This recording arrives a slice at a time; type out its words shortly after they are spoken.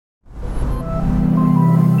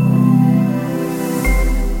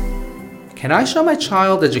Can I show my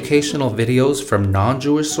child educational videos from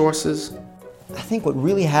non-Jewish sources? I think what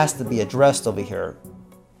really has to be addressed over here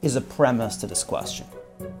is a premise to this question.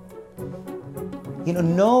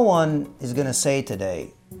 No one is going to say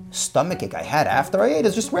today, stomachache I had after I ate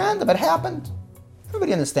is just random, it happened.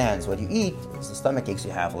 Everybody understands what you eat is the stomach aches you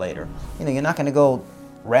have later. You're not going to go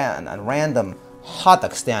on random hot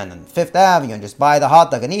dog stand on Fifth Avenue and just buy the hot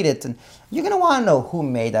dog and eat it. And you're going to want to know who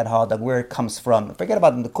made that hot dog, where it comes from. Forget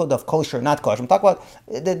about the code of kosher or not kosher. I'm talking about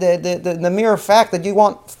the mere fact that you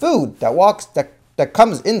want food that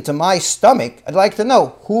comes into my stomach. I'd like to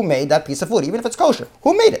know who made that piece of food, even if it's kosher.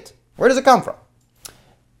 Who made it? Where does it come from?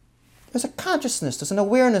 There's a consciousness, there's an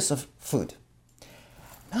awareness of food.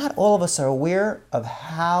 Not all of us are aware of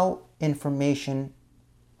how information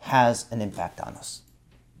has an impact on us.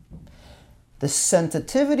 The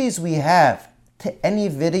sensitivities we have to any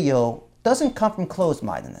video doesn't come from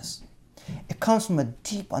closed-mindedness. It comes from a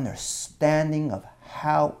deep understanding of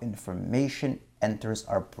how information enters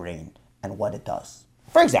our brain and what it does.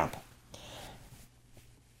 For example,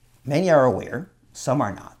 many are aware, some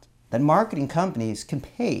are not, that marketing companies can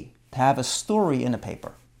pay to have a story in a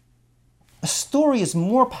paper. A story is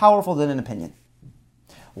more powerful than an opinion.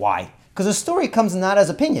 Why? Because a story comes not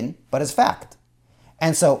as opinion, but as fact.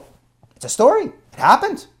 And so, it's a story. It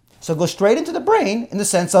happened. So it goes straight into the brain in the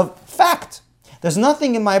sense of fact. There's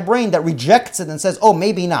nothing in my brain that rejects it and says, oh,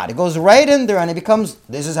 maybe not. It goes right in there and it becomes,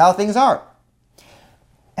 this is how things are.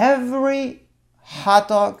 Every hot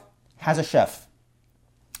dog has a chef.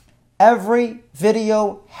 Every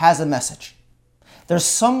video has a message. There's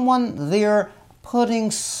someone there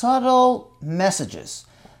putting subtle messages,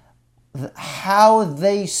 how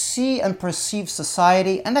they see and perceive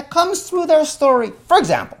society, and that comes through their story. For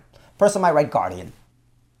example, a person might write guardian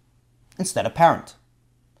instead of parent.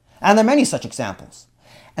 And there are many such examples.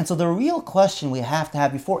 And so the real question we have to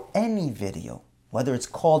have before any video, whether it's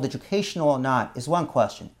called educational or not, is one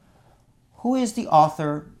question. Who is the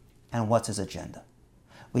author and what's his agenda?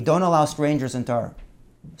 We don't allow strangers into our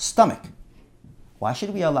stomach. Why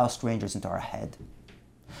should we allow strangers into our head?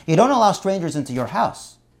 You don't allow strangers into your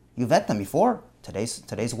house. You vet them before,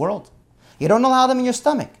 today's world. You don't allow them in your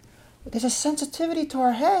stomach. But there's a sensitivity to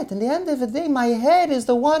our head. In the end of the day, my head is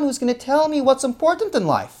the one who's going to tell me what's important in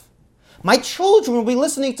life. My children will be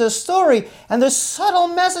listening to a story, and there's subtle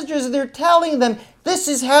messages they're telling them, this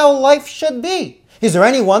is how life should be. Is there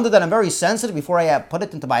any wonder that I'm very sensitive before I put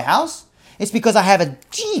it into my house? It's because I have a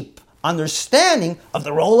deep understanding of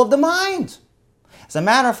the role of the mind. As a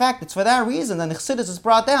matter of fact, it's for that reason that Chassidus has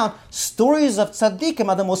brought down stories of tzaddikim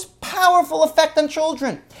are the most powerful effect on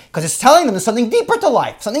children. Because it's telling them there's something deeper to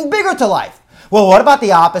life, something bigger to life. Well, what about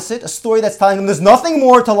the opposite? A story that's telling them there's nothing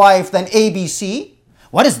more to life than ABC.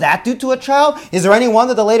 What does that do to a child? Is there any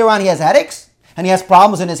wonder that later on he has headaches? And he has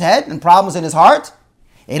problems in his head and problems in his heart?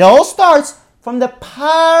 It all starts from the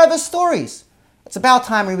power of the stories. It's about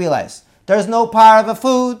time we realize there's no power of a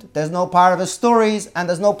food, there's no power of a stories, and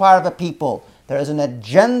there's no power of a people. There is an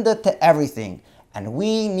agenda to everything, and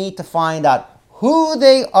we need to find out who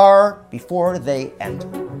they are before they enter.